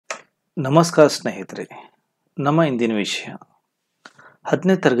ನಮಸ್ಕಾರ ಸ್ನೇಹಿತರೆ. ನಮ್ಮ ಇಂದಿನ ವಿಷಯ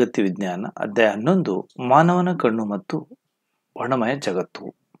 10ನೇ ತರಗತಿ ವಿಜ್ಞಾನ ಅಧ್ಯಾಯ 11 ಮಾನವನ ಕಣ್ಣು ಮತ್ತು ವರ್ಣಮಯ ಜಗತ್ತು.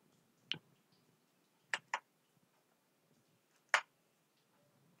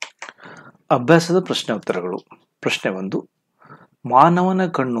 ಅಭ್ಯಾಸದ ಪ್ರಶ್ನೆ ಉತ್ತರಗಳು. ಪ್ರಶ್ನೆ 1. ಮಾನವನ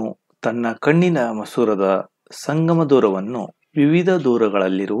ಕಣ್ಣು ತನ್ನ ಕಣ್ಣಿನ ಮಸೂರದ ಸಂಗಮ ದೂರವನ್ನು ವಿವಿಧ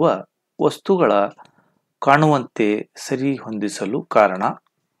ದೂರಗಳಲ್ಲಿರುವ ವಸ್ತುಗಳ ಕಾಣುವಂತೆ ಸರಿಹೊಂದಿಸಲು ಕಾರಣ.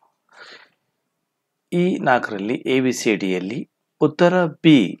 ಈ 4ರಲ್ಲಿ ABCDಯಲ್ಲಿ ಉತ್ತರ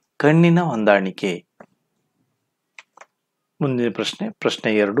ಬಿ ಕಣ್ಣಿನ ಹೊಂದಾಣಿಕೆ. ಮುಂದಿನ ಪ್ರಶ್ನೆ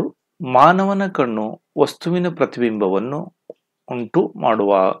 2. ಮಾನವನ ಕಣ್ಣು ವಸ್ತುವಿನ ಪ್ರತಿಬಿಂಬವನ್ನು ಉಂಟು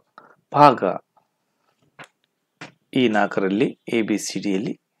ಮಾಡುವ ಭಾಗ. ಈ 4ರಲ್ಲಿ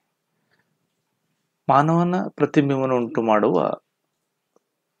ABCDಯಲ್ಲಿ ಮಾನವನ ಪ್ರತಿಬಿಂಬವನ್ನು ಉಂಟು ಮಾಡುವ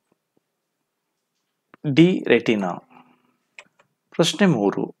ಡಿ ರೆಟಿನಾ. ಪ್ರಶ್ನೆ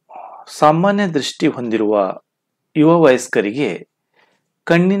 3. ಸಾಮಾನ್ಯ ದೃಷ್ಟಿ ಹೊಂದಿರುವ ಯುವ ವಯಸ್ಕರಿಗೆ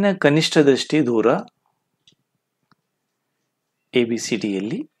ಕಣ್ಣಿನ ಕನಿಷ್ಠ ದೃಷ್ಟಿ ದೂರ.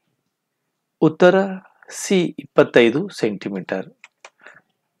 ABCDಯಲ್ಲಿ ಉತ್ತರ ಸಿ 25 ಸೆಂಟಿಮೀಟರ್.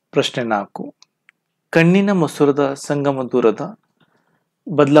 ಪ್ರಶ್ನೆ 4. ಕಣ್ಣಿನ ಮಸೂರದ ಸಂಗಮ ದೂರದ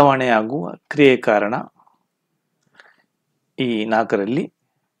ಬದಲಾವಣೆಯಾಗುವ ಕ್ರಿಯೆ ಕಾರಣ. ಈ 4ರಲ್ಲಿ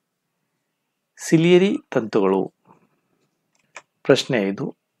ಸಿಲಿಯರಿ ತಂತುಗಳು. ಪ್ರಶ್ನೆ 5.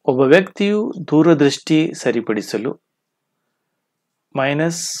 ಒಬ್ಬ ವ್ಯಕ್ತಿಯು ದೂರದೃಷ್ಟಿ ಸರಿಪಡಿಸಲು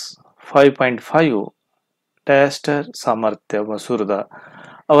 -5.5 ಡಯಾಸ್ಟರ್ ಸಾಮರ್ಥ್ಯ ಮಸೂರದ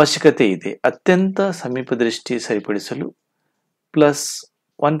ಅವಶ್ಯಕತೆ ಇದೆ. ಅತ್ಯಂತ ಸಮೀಪ ದೃಷ್ಟಿ ಸರಿಪಡಿಸಲು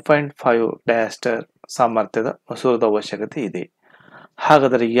 +1.5 ಡಯಾಸ್ಟರ್ ಸಾಮರ್ಥ್ಯದ ಮಸೂರದ ಅವಶ್ಯಕತೆ ಇದೆ.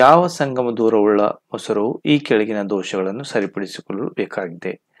 ಹಾಗಾದರೆ ಯಾವ ಸಂಗಮ ದೂರವುಳ್ಳ ಮಸೂರವು ಈ ಕೆಳಗಿನ ದೋಷಗಳನ್ನು ಸರಿಪಡಿಸಿಕೊಳ್ಳಲು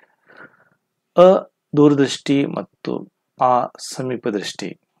ಬೇಕಾಗಿದೆ? ಅ ದೂರದೃಷ್ಟಿ ಮತ್ತು ಆ ಸಮೀಪ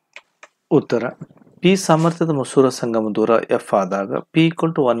ದೃಷ್ಟಿ. ಉತ್ತರ ಪಿ ಸಾಮರ್ಥ್ಯದ ಮಸೂರ ಸಂಗಮ ದೂರ f ಆದಾಗ p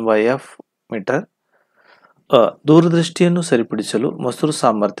 = 1/f ಮೀಟರ್. ದೂರದೃಷ್ಟಿಯನ್ನು ಸರಿಪಡಿಸಲು ಮಸೂರ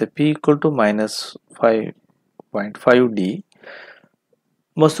ಸಾಮರ್ಥ್ಯ p = -5.5 d.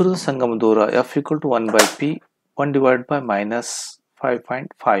 ಮಸೂರದ ಸಂಗಮ ದೂರ f = 1/p 1 /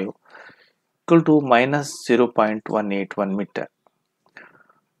 -5.5 = -0.181 ಮೀಟರ್.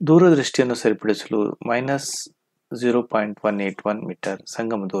 ದೂರದೃಷ್ಟಿಯನ್ನು ಸರಿಪಡಿಸಲು -0.181 ಮೀಟರ್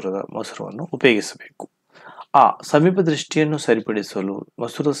ಸಂಗಮ ದೂರದ ಮಸೂರವನ್ನು ಉಪಯೋಗಿಸಬೇಕು. ಆ ಸಮೀಪ ದೃಷ್ಟಿಯನ್ನು ಸರಿಪಡಿಸಲು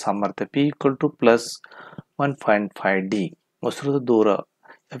ಮಸೂರದ ಸಾಮರ್ಥ್ಯ p = +1.5 d. ಮಸೂರದ ದೂರ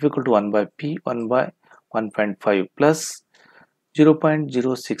f = 1/p 1/1.5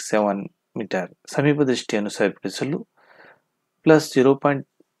 +0.067 ಮೀಟರ್. ಸಮೀಪ ದೃಷ್ಟಿಯನ್ನು ಸರಿಪಡಿಸಲು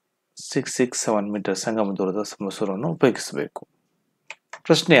 +0.667 ಮೀಟರ್ ಸಂಗಮ ದೂರದ ಮಸೂರವನ್ನು ಉಪಯೋಗಿಸಬೇಕು.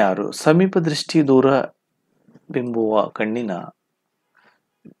 ಪ್ರಶ್ನೆ 6. ಸಮೀಪ ದೃಷ್ಟಿ ದೂರ ಬಿಂಬುವ ಕಣ್ಣಿನ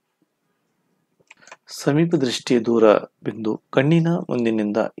ಸಮೀಪ ದೃಷ್ಟಿಯ ದೂರ ಬಿಂದು ಕಣ್ಣಿನ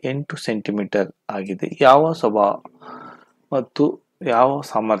ಮುಂದಿನಿಂದ 8 ಸೆಂಟಿಮೀಟರ್ ಆಗಿದೆ. ಯಾವ ಸ್ವಭಾವ ಮತ್ತು ಯಾವ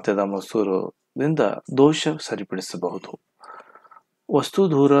ಸಾಮರ್ಥ್ಯದ ಮಸೂರದಿಂದ ದೋಷ ಸರಿಪಡಿಸಬಹುದು? ವಸ್ತು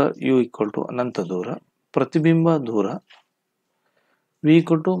ದೂರ u = ಅನಂತ ದೂರ. ಪ್ರತಿಬಿಂಬ ದೂರ v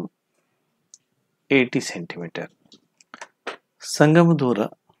 = 80 ಸೆಂಟಿಮೀಟರ್. ಸಂಗಮ ದೂರ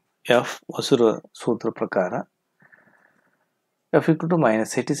f ಮಸೂರ ಸೂತ್ರ ಪ್ರಕಾರ f =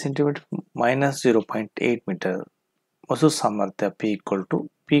 -80 ಸೆಂಟಿಮೀಟರ್ -0.8 ಮೀಟರ್. ಮಸೂರ ಸಾಮರ್ಥ್ಯ p =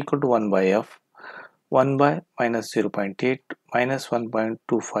 1/f 1/-0.8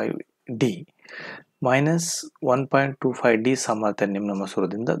 -1.25 d. -1.25 d ಸಾಮರ್ಥ್ಯ ನಿಮ್ನ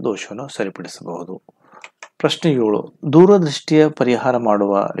ಮಸೂರದಿಂದ ದೋಷವನ್ನು ಸರಿಪಡಿಸಬಹುದು. ಪ್ರಶ್ನೆ 7. ದೂರದೃಷ್ಟಿಯ ಪರಿಹಾರ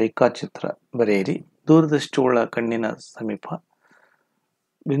ಮಾಡುವ ರೇಖಾಚಿತ್ರ ಬರೆಯಿರಿ. ದೂರದೃಷ್ಟಿಯುಳ್ಳ ಕಣ್ಣಿನ ಸಮೀಪ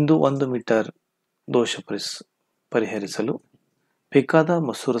ಬಿಂದು 1 ಮೀಟರ್ ದೋಷ ಪರಿಹರಿಸಲು ಬೇಕಾದ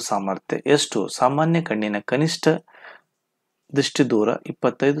ಮಸೂರ ಸಾಮರ್ಥ್ಯ ಎಷ್ಟು? ಸಾಮಾನ್ಯ ಕಣ್ಣಿನ ಕನಿಷ್ಠ ದೃಷ್ಟಿ ದೂರ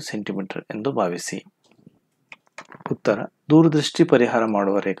 25 ಸೆಂಟಿಮೀಟರ್ ಎಂದು ಭಾವಿಸಿ. ಉತ್ತರ ದೂರದೃಷ್ಟಿ ಪರಿಹಾರ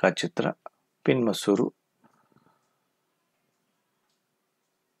ಮಾಡುವ ರೇಖಾಚಿತ್ರ ಪಿನ್ ಮಸೂರು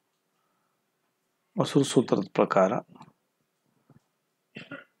ಸೂತ್ರದ ಪ್ರಕಾರ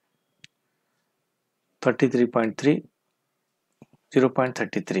 33.3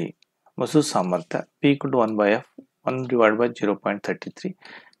 0.33 ಮಸೂರ ಸಾಮರ್ಥ್ಯ p = 1/f 1/0.33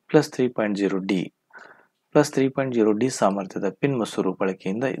 +3.0 d. +3.0 d ಸಾಮರ್ಥ್ಯದ ಪಿನ್ ಮಸೂರು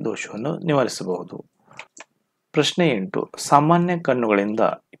ಬಳಕೆಯಿಂದ ಈ ದೋಷವನ್ನು ನಿವಾರಿಸಬಹುದು. ಪ್ರಶ್ನೆ 8. ಸಾಮಾನ್ಯ ಕಣ್ಣುಗಳಿಂದ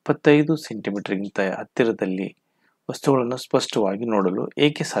 25 ಸೆಂಟಿಮೀಟರ್ಗಿಂತ ಹತ್ತಿರದಲ್ಲಿ ವಸ್ತುಗಳನ್ನು ಸ್ಪಷ್ಟವಾಗಿ ನೋಡಲು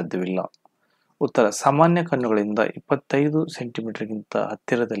ಏಕೆ ಸಾಧ್ಯವಿಲ್ಲ? ಉತ್ತರ ಸಾಮಾನ್ಯ ಕಣ್ಣುಗಳಿಂದ 25 ಸೆಂಟಿಮೀಟರ್ಗಿಂತ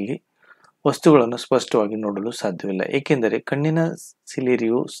ಹತ್ತಿರದಲ್ಲಿ ವಸ್ತುಗಳನ್ನು ಸ್ಪಷ್ಟವಾಗಿ ನೋಡಲು ಸಾಧ್ಯವಿಲ್ಲ. ಏಕೆಂದರೆ ಕಣ್ಣಿನ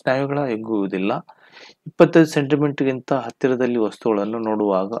ಸಿಲಿರಿಯು ಸ್ನಾಯುಗಳ ಹಿಗ್ಗುವುದಿಲ್ಲ. 25 ಸೆಂಟಿಮೀಟರ್ಗಿಂತ ಹತ್ತಿರದಲ್ಲಿ ವಸ್ತುಗಳನ್ನು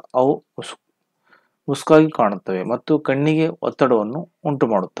ನೋಡುವಾಗ ಅವು ಮುಸುಕಾಗಿ ಕಾಣುತ್ತವೆ ಮತ್ತು ಕಣ್ಣಿಗೆ ಒತ್ತಡವನ್ನು ಉಂಟು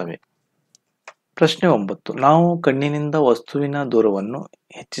ಮಾಡುತ್ತವೆ. ಪ್ರಶ್ನೆ 9. ನಾವು ಕಣ್ಣಿನಿಂದ ವಸ್ತುವಿನ ದೂರವನ್ನು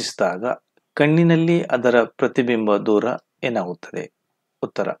ಹೆಚ್ಚಿಸಿದಾಗ ಕಣ್ಣಿನಲ್ಲಿ ಅದರ ಪ್ರತಿಬಿಂಬ ದೂರ ಏನಾಗುತ್ತದೆ?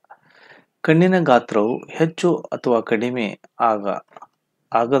 ಉತ್ತರ: ಕಣ್ಣಿನ ಗಾತ್ರವು ಹೆಚ್ಚು ಅಥವಾ ಕಡಿಮೆ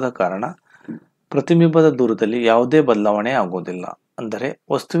ಆಗದ ಕಾರಣ ಪ್ರತಿಬಿಂಬದ ದೂರದಲ್ಲಿ ಯಾವುದೇ ಬದಲಾವಣೆ ಆಗುವುದಿಲ್ಲ. ಅಂದರೆ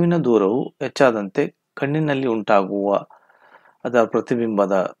ವಸ್ತುವಿನ ದೂರವು ಹೆಚ್ಚಾದಂತೆ ಕಣ್ಣಿನಲ್ಲಿ ಉಂಟಾಗುವ ಅದರ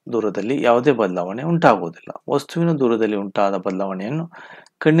ಪ್ರತಿಬಿಂಬದ ದೂರದಲ್ಲಿ ಯಾವುದೇ ಬದಲಾವಣೆ ಉಂಟಾಗುವುದಿಲ್ಲ. ವಸ್ತುವಿನ ದೂರದಲ್ಲಿ ಉಂಟಾದ ಬದಲಾವಣೆಯನ್ನು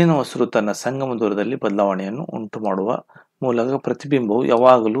ಕಣ್ಣಿನ ಮಸೂರ ತನ್ನ ಸಂಗಮ ದೂರದಲ್ಲಿ ಬದಲಾವಣೆಯನ್ನು ಉಂಟು ಮಾಡುವ ಮೂಲಕ ಪ್ರತಿಬಿಂಬವು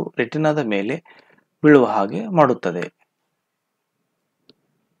ಯಾವಾಗಲೂ ರೆಟಿನಾದ ಮೇಲೆ ಬೀಳುವ ಹಾಗೆ ಮಾಡುತ್ತದೆ.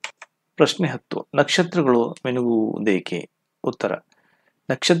 ಪ್ರಶ್ನೆ 10. ನಕ್ಷತ್ರಗಳು ಮಿನುಗುವುದೇಕೆ? ಉತ್ತರ: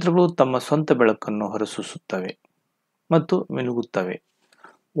 ನಕ್ಷತ್ರಗಳು ತಮ್ಮ ಸ್ವಂತ ಬೆಳಕನ್ನು ಹೊರಸೂಸುತ್ತವೆ ಮತ್ತು ಮಿನುಗುತ್ತವೆ.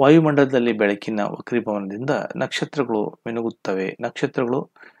 ವಾಯುಮಂಡಲದಲ್ಲಿ ಬೆಳಕಿನ ವಕ್ರೀಭವನದಿಂದ ನಕ್ಷತ್ರಗಳು ಮಿನುಗುತ್ತವೆ. ನಕ್ಷತ್ರಗಳು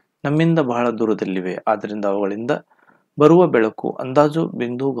ನಮ್ಮಿಂದ ಬಹಳ ದೂರದಲ್ಲಿವೆ, ಆದ್ದರಿಂದ ಅವುಗಳಿಂದ ಬರುವ ಬೆಳಕು ಅಂದಾಜು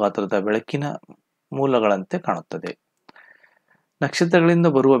ಬಿಂದು ಗಾತ್ರದ ಬೆಳಕಿನ ಮೂಲಗಳಂತೆ ಕಾಣುತ್ತದೆ. ನಕ್ಷತ್ರಗಳಿಂದ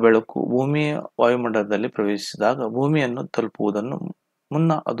ಬರುವ ಬೆಳಕು ಭೂಮಿಯ ವಾಯುಮಂಡಲದಲ್ಲಿ ಪ್ರವೇಶಿಸಿದಾಗ ಭೂಮಿಯನ್ನು ತಲುಪುವುದನ್ನು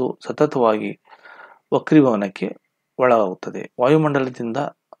ಮುನ್ನ ಅದು ಸತತವಾಗಿ ವಕ್ರೀಭವನಕ್ಕೆ ಒಳಗಾಗುತ್ತದೆ. ವಾಯುಮಂಡಲದಿಂದ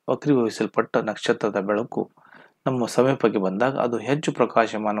ವಕ್ರೀಭವಿಸಲ್ಪಟ್ಟ ನಕ್ಷತ್ರದ ಬೆಳಕು ನಮ್ಮ ಸಮೀಪಕ್ಕೆ ಬಂದಾಗ ಅದು ಹೆಚ್ಚು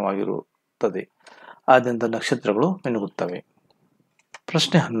ಪ್ರಕಾಶಮಾನವಾಗಿರುತ್ತದೆ. ಆದ್ದರಿಂದ ನಕ್ಷತ್ರಗಳು ಮಿನುಗುತ್ತವೆ.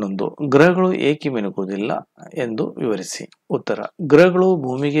 ಪ್ರಶ್ನೆ 11. ಗ್ರಹಗಳು ಏಕೆ ಮಿನುಗುವುದಿಲ್ಲ ಎಂದು ವಿವರಿಸಿ. ಉತ್ತರ: ಗ್ರಹಗಳು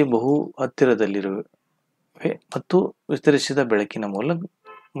ಭೂಮಿಗೆ ಬಹು ಹತ್ತಿರದಲ್ಲಿರುವೆ ಮತ್ತು ವಿಸ್ತರಿಸಿದ ಬೆಳಕಿನ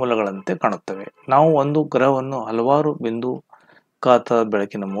ಮೂಲಗಳಂತೆ ಕಾಣುತ್ತವೆ. ನಾವು ಒಂದು ಗ್ರಹವನ್ನು ಹಲವಾರು ಬಿಂದು ಗಾತ್ರದ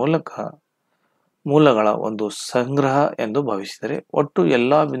ಬೆಳಕಿನ ಮೂಲಗಳ ಒಂದು ಸಂಗ್ರಹ ಎಂದು ಭಾವಿಸಿದರೆ, ಒಟ್ಟು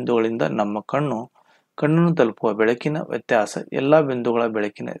ಎಲ್ಲಾ ಬಿಂದುಗಳಿಂದ ನಮ್ಮ ಕಣ್ಣನ್ನು ತಲುಪುವ ಬೆಳಕಿನ ವ್ಯತ್ಯಾಸ ಎಲ್ಲಾ ಬಿಂದುಗಳ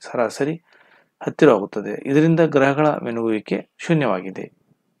ಬೆಳಕಿನ ಸರಾಸರಿ ಹತ್ತಿರವಾಗುತ್ತದೆ. ಇದರಿಂದ ಗ್ರಹಗಳ ಮಿನುಗುವಿಕೆ ಶೂನ್ಯವಾಗಿದೆ.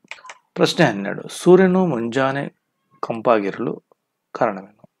 ಪ್ರಶ್ನೆ 12. ಸೂರ್ಯನು ಮುಂಜಾನೆ ಕೆಂಪಾಗಿರಲು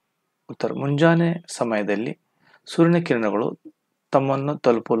ಕಾರಣವೇನು? ಉತ್ತರ: ಮುಂಜಾನೆ ಸಮಯದಲ್ಲಿ ಸೂರ್ಯನ ಕಿರಣಗಳು ತಮ್ಮನ್ನು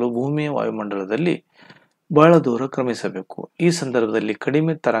ತಲುಪಲು ಭೂಮಿಯ ವಾಯುಮಂಡಲದಲ್ಲಿ ಬಹಳ ದೂರ ಕ್ರಮಿಸಬೇಕು. ಈ ಸಂದರ್ಭದಲ್ಲಿ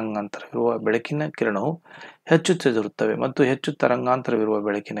ಕಡಿಮೆ ತರಂಗಾಂತರವಿರುವ ಬೆಳಕಿನ ಕಿರಣವು ಹೆಚ್ಚು ಚದುರುತ್ತವೆ ಮತ್ತು ಹೆಚ್ಚು ತರಂಗಾಂತರವಿರುವ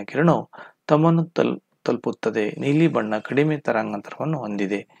ಬೆಳಕಿನ ಕಿರಣವು ತಮ್ಮನ್ನು ತಲುಪುತ್ತದೆ. ನೀಲಿ ಬಣ್ಣ ಕಡಿಮೆ ತರಂಗಾಂತರವನ್ನು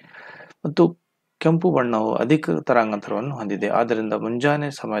ಹೊಂದಿದೆ ಮತ್ತು ಕೆಂಪು ಬಣ್ಣವು ಅಧಿಕ ತರಂಗಾಂತರವನ್ನು ಹೊಂದಿದೆ. ಆದ್ದರಿಂದ ಮುಂಜಾನೆ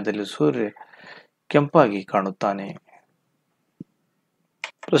ಸಮಯದಲ್ಲಿ ಸೂರ್ಯ ಕೆಂಪಾಗಿ ಕಾಣುತ್ತಾನೆ.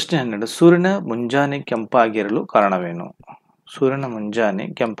 ಪ್ರಶ್ನೆ 12. ಸೂರ್ಯನ ಮುಂಜಾನೆ ಕೆಂಪಾಗಿರಲು ಕಾರಣವೇನು? ಸೂರ್ಯನ ಮುಂಜಾನೆ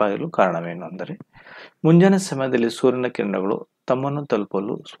ಕೆಂಪಾಗಿರಲು ಕಾರಣವೇನು ಅಂದರೆ, ಮುಂಜಾನೆ ಸಮಯದಲ್ಲಿ ಸೂರ್ಯನ ಕಿರಣಗಳು ತಮ್ಮನ್ನು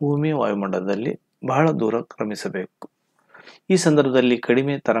ತಲುಪಲು ಭೂಮಿಯ ವಾಯುಮಂಡಲದಲ್ಲಿ ಬಹಳ ದೂರ ಕ್ರಮಿಸಬೇಕು. ಈ ಸಂದರ್ಭದಲ್ಲಿ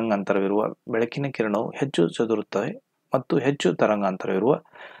ಕಡಿಮೆ ತರಂಗಾಂತರವಿರುವ ಬೆಳಕಿನ ಕಿರಣವು ಹೆಚ್ಚು ಚದುರುತ್ತವೆ ಮತ್ತು ಹೆಚ್ಚು ತರಂಗಾಂತರವಿರುವ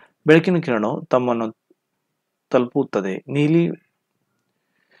ಬೆಳಕಿನ ಕಿರಣವು ತಮ್ಮನ್ನು ತಲುಪುತ್ತದೆ. ನೀಲಿ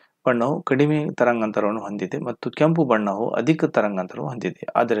ಬಣ್ಣವು ಕಡಿಮೆ ತರಂಗಾಂತರವನ್ನು ಹೊಂದಿದೆ ಮತ್ತು ಕೆಂಪು ಬಣ್ಣವು ಅಧಿಕ ತರಂಗಾಂತರವನ್ನು ಹೊಂದಿದೆ.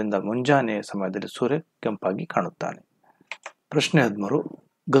 ಆದ್ದರಿಂದ ಮುಂಜಾನೆ ಸಮಯದಲ್ಲಿ ಸೂರ್ಯ ಕೆಂಪಾಗಿ ಕಾಣುತ್ತಾನೆ. ಪ್ರಶ್ನೆ 13.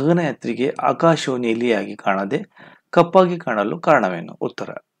 ಗಗನಯಾತ್ರಿಗೆ ಆಕಾಶವು ನೀಲಿಯಾಗಿ ಕಾಣದೆ ಕಪ್ಪಾಗಿ ಕಾಣಲು ಕಾರಣವೇನು? ಉತ್ತರ: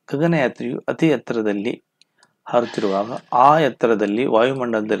 ಗಗನಯಾತ್ರಿಯು ಅತಿ ಎತ್ತರದಲ್ಲಿ ಹಾರುತ್ತಿರುವಾಗ ಆ ಎತ್ತರದಲ್ಲಿ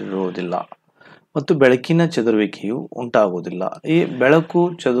ವಾಯುಮಂಡಲದಲ್ಲಿರುವುದಿಲ್ಲ ಮತ್ತು ಬೆಳಕಿನ ಚದುರುವಿಕೆಯು ಉಂಟಾಗುವುದಿಲ್ಲ. ಈ ಬೆಳಕು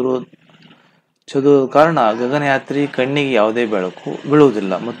ಚದುರುವ ಕಾರಣ ಗಗನಯಾತ್ರಿ ಕಣ್ಣಿಗೆ ಯಾವುದೇ ಬೆಳಕು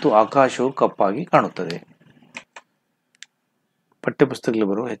ಬೀಳುವುದಿಲ್ಲ ಮತ್ತು ಆಕಾಶವು ಕಪ್ಪಾಗಿ ಕಾಣುತ್ತದೆ. ಪಠ್ಯಪುಸ್ತಕದಲ್ಲಿ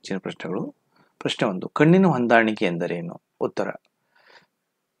ಬರುವ ಹೆಚ್ಚಿನ ಪ್ರಶ್ನೆಗಳು. ಪ್ರಶ್ನೆ 1. ಕಣ್ಣಿನ ಹೊಂದಾಣಿಕೆ ಎಂದರೇನು? ಉತ್ತರ: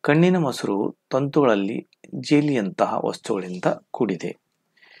 ಕಣ್ಣಿನ ಮಸೂರವು ತಂತುಗಳಲ್ಲಿ ಜೇಲಿಯಂತಹ ವಸ್ತುಗಳಿಂದ ಕೂಡಿದೆ.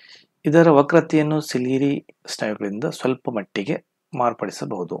 ಇದರ ವಕ್ರತೆಯನ್ನು ಸಿಲಿಯರಿ ಸ್ನಾಯುಗಳಿಂದ ಸ್ವಲ್ಪ ಮಟ್ಟಿಗೆ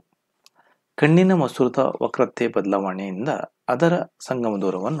ಮಾರ್ಪಡಿಸಬಹುದು. ಕಣ್ಣಿನ ಮಸೂರದ ವಕ್ರತೆ ಬದಲಾವಣೆಯಿಂದ ಅದರ ಸಂಗಮ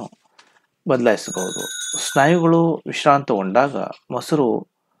ದೂರವನ್ನು ಬದಲಾಯಿಸಬಹುದು. ಸ್ನಾಯುಗಳು ವಿಶ್ರಾಂತಗೊಂಡಾಗ ಮಸೂರವು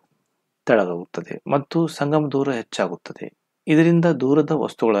ತೆಳ್ಳಗಾಗುತ್ತದೆ ಮತ್ತು ಸಂಗಮ ದೂರ ಹೆಚ್ಚಾಗುತ್ತದೆ. ಇದರಿಂದ ದೂರದ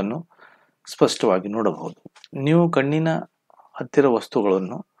ವಸ್ತುಗಳನ್ನು ಸ್ಪಷ್ಟವಾಗಿ ನೋಡಬಹುದು. ನೀವು ಕಣ್ಣಿನ ಹತ್ತಿರ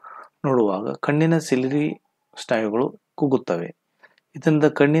ವಸ್ತುಗಳನ್ನು ನೋಡುವಾಗ ಕಣ್ಣಿನ ಸಿಲಿಯರಿ ಸ್ನಾಯುಗಳು ಕುಗ್ಗುತ್ತವೆ. ಇದರಿಂದ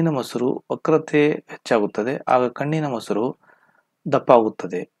ಕಣ್ಣಿನ ಮಸೂರ ವಕ್ರತೆ ಹೆಚ್ಚಾಗುತ್ತದೆ. ಆಗ ಕಣ್ಣಿನ ಮಸೂರವು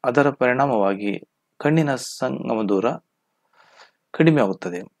ದಪ್ಪಾಗುತ್ತದೆ. ಅದರ ಪರಿಣಾಮವಾಗಿ ಕಣ್ಣಿನ ಸಂಗಮ ದೂರ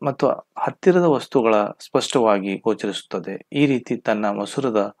ಕಡಿಮೆಯಾಗುತ್ತದೆ ಮತ್ತು ಹತ್ತಿರದ ವಸ್ತುಗಳ ಸ್ಪಷ್ಟವಾಗಿ ಗೋಚರಿಸುತ್ತದೆ. ಈ ರೀತಿ ತನ್ನ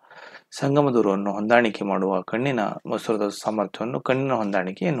ಮಸೂರದ ಸಂಗಮ ದೂರವನ್ನು ಹೊಂದಾಣಿಕೆ ಮಾಡುವ ಕಣ್ಣಿನ ಮಸೂರದ ಸಾಮರ್ಥ್ಯವನ್ನು ಕಣ್ಣಿನ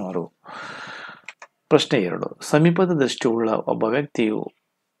ಹೊಂದಾಣಿಕೆ ಎನ್ನುವರು. ಪ್ರಶ್ನೆ 2. ಸಮೀಪದ ದೃಷ್ಟಿಯುಳ್ಳ ಒಬ್ಬ ವ್ಯಕ್ತಿಯು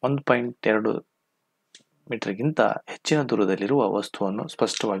 1.2 ಮೀಟರ್ಗಿಂತ ಹೆಚ್ಚಿನ ದೂರದಲ್ಲಿರುವ ವಸ್ತುವನ್ನು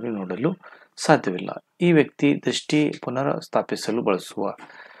ಸ್ಪಷ್ಟವಾಗಿ ನೋಡಲು ಸಾಧ್ಯವಿಲ್ಲ. ಈ ವ್ಯಕ್ತಿ ದೃಷ್ಟಿ ಪುನರ್ ಸ್ಥಾಪಿಸಲು ಬಳಸುವ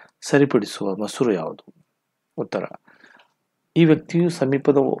ಸರಿಪಡಿಸುವ ಮಸೂರ ಯಾವುದು? ಉತ್ತರ: ಈ ವ್ಯಕ್ತಿಯು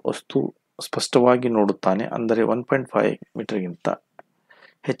ಸಮೀಪದ ವಸ್ತು ಸ್ಪಷ್ಟವಾಗಿ ನೋಡುತ್ತಾನೆ. ಅಂದರೆ 1.5 ಮೀಟರ್ಗಿಂತ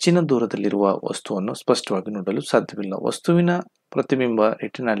ಹೆಚ್ಚಿನ ದೂರದಲ್ಲಿರುವ ವಸ್ತುವನ್ನು ಸ್ಪಷ್ಟವಾಗಿ ನೋಡಲು ಸಾಧ್ಯವಿಲ್ಲ. ವಸ್ತುವಿನ ಪ್ರತಿಬಿಂಬ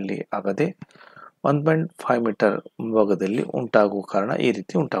ರೆಟಿನಲ್ಲಿ ಆಗದೆ 1.5 ಮೀಟರ್ ಮುಂಭಾಗದಲ್ಲಿ ಉಂಟಾಗುವ ಕಾರಣ ಈ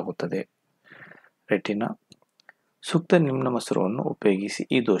ರೀತಿ ಉಂಟಾಗುತ್ತದೆ. ರೆಟಿನಾ ಸೂಕ್ತ ನಿಮ್ನ ಮಸೂರವನ್ನು ಉಪಯೋಗಿಸಿ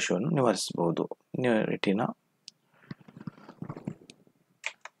ಈ ದೋಷವನ್ನು ನಿವಾರಿಸಬಹುದು. ರೆಟಿನಾ.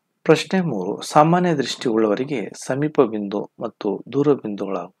 ಪ್ರಶ್ನೆ 3. ಸಾಮಾನ್ಯ ದೃಷ್ಟಿ ಉಳ್ಳವರಿಗೆ ಸಮೀಪ ಬಿಂದು ಮತ್ತು ದೂರ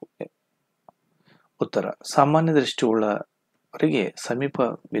ಬಿಂದುಗಳಾಗಿವೆ. ಉತ್ತರ. ಸಾಮಾನ್ಯ ದೃಷ್ಟಿ ಉಳ್ಳವರಿಗೆ ಸಮೀಪ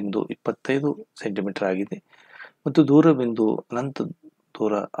ಬಿಂದು 25 ಸೆಂಟಿಮೀಟರ್ ಆಗಿದೆ ಮತ್ತು ದೂರ ಬಿಂದು ಅನಂತ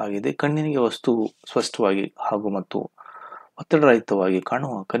ದೂರ ಆಗಿದೆ. ಕಣ್ಣಿಗೆ ವಸ್ತುವು ಸ್ಪಷ್ಟವಾಗಿ ಹಾಗೂ ಮತ್ತು ಒತ್ತಡರಹಿತವಾಗಿ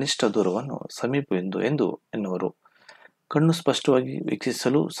ಕಾಣುವ ಕನಿಷ್ಠ ದೂರವನ್ನು ಸಮೀಪ ಬಿಂದು ಎಂದು ಎನ್ನುವರು. ಕಣ್ಣು ಸ್ಪಷ್ಟವಾಗಿ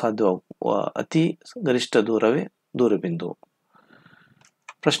ವೀಕ್ಷಿಸಲು ಸಾಧ್ಯವಾಗುವ ಅತಿ ಗರಿಷ್ಠ ದೂರವೇ ದೂರಬಿಂದು.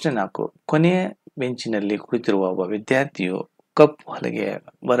 ಪ್ರಶ್ನೆ 4. ಕೊನೆಯ ಬೆಂಚಿನಲ್ಲಿ ಕುಳಿತಿರುವ ಒಬ್ಬ ವಿದ್ಯಾರ್ಥಿಯು ಕಪ್ಪು ಹಲಗೆಯ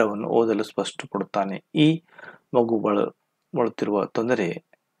ಬರಹವನ್ನು ಓದಲು ಸ್ಪಷ್ಟಪಡುತ್ತಾನೆ. ಈ ಮಗು ಬಳಲುತ್ತಿರುವ ತೊಂದರೆ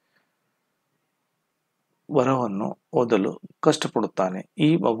ಬರಹವನ್ನು ಓದಲು ಕಷ್ಟಪಡುತ್ತಾನೆ. ಈ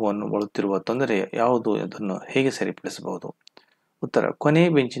ಮಗುವನ್ನು ಬಳಲುತ್ತಿರುವ ತೊಂದರೆ ಯಾವುದು? ಅದನ್ನು ಹೇಗೆ ಸರಿಪಡಿಸಬಹುದು? ಉತ್ತರ. ಕೊನೆಯ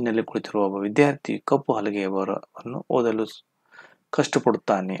ಬೆಂಚಿನಲ್ಲಿ ಕುಳಿತಿರುವ ಒಬ್ಬ ವಿದ್ಯಾರ್ಥಿ ಕಪ್ಪು ಹಲಗೆಯ ಬರಹವನ್ನು ಓದಲು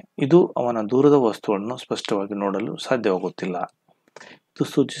ಕಷ್ಟಪಡುತ್ತಾನೆ. ಇದು ಅವನ ದೂರದ ವಸ್ತುಗಳನ್ನು ಸ್ಪಷ್ಟವಾಗಿ ನೋಡಲು ಸಾಧ್ಯವಾಗುತ್ತಿಲ್ಲ. ಇದು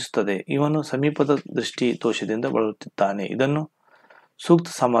ಸೂಚಿಸುತ್ತದೆ ಇವನು ಸಮೀಪದ ದೃಷ್ಟಿ ದೋಷದಿಂದ ಬಳಲುತ್ತಿದ್ದಾನೆ. ಇದನ್ನು ಸೂಕ್ತ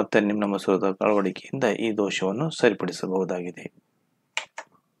ಸಾಮರ್ಥ್ಯ ನಿಮ್ನ ಮಸೂರದ ಅಳವಡಿಕೆಯಿಂದ ಈ ದೋಷವನ್ನು ಸರಿಪಡಿಸಬಹುದಾಗಿದೆ.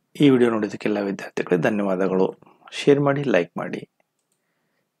 ಈ ವಿಡಿಯೋ ನೋಡಿದ್ದಕ್ಕೆಲ್ಲ ವಿದ್ಯಾರ್ಥಿಗಳಿಗೆ ಧನ್ಯವಾದಗಳು. ಶೇರ್ ಮಾಡಿ, ಲೈಕ್ ಮಾಡಿ.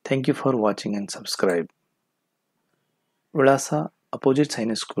 Thank you for watching and subscribe. ವಿಳಾಸ opposite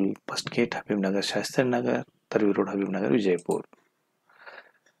Sainik school, first gate, Habib Nagar, Shastri Nagar, ತರವಿ road, Habib Nagar, Vijayapura.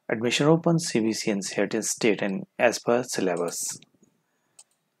 Admission open CBC and NCERT state and as per syllabus.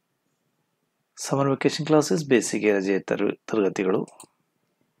 Summer vacation classes ಬೇಸಿಗೆ ರಜೆ ತರಗತಿಗಳು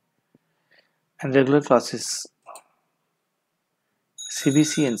and regular classes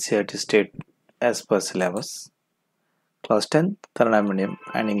CBC and NCERT state as per syllabus. Class 10th Kannada medium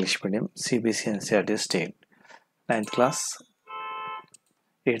and English medium, CBC and NCERT state. 9th class,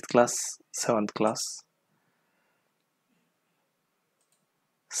 8th class, 7th class,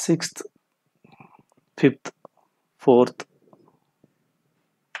 6th, 5th, 4th.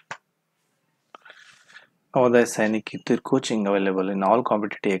 Navodaya Sainik coaching available in all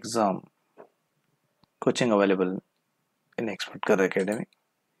competitive exam. Coaching available in Expert Career Academy.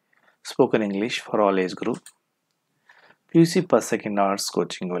 Spoken English for all age group. PUC per second arts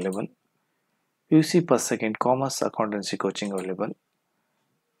coaching available. PUC per second commerce accountancy coaching available.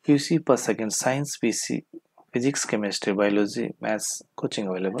 PUC per second science PC, physics, chemistry, biology, maths coaching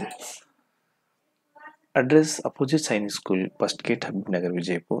available. Address Opposit Sainik School, first gate, Habib Nagar,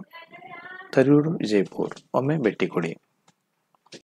 Vijayapur, Tarur, Vijayapur. ಒಮ್ಮೆ ಭೇಟಿ ಕೊಡಿ.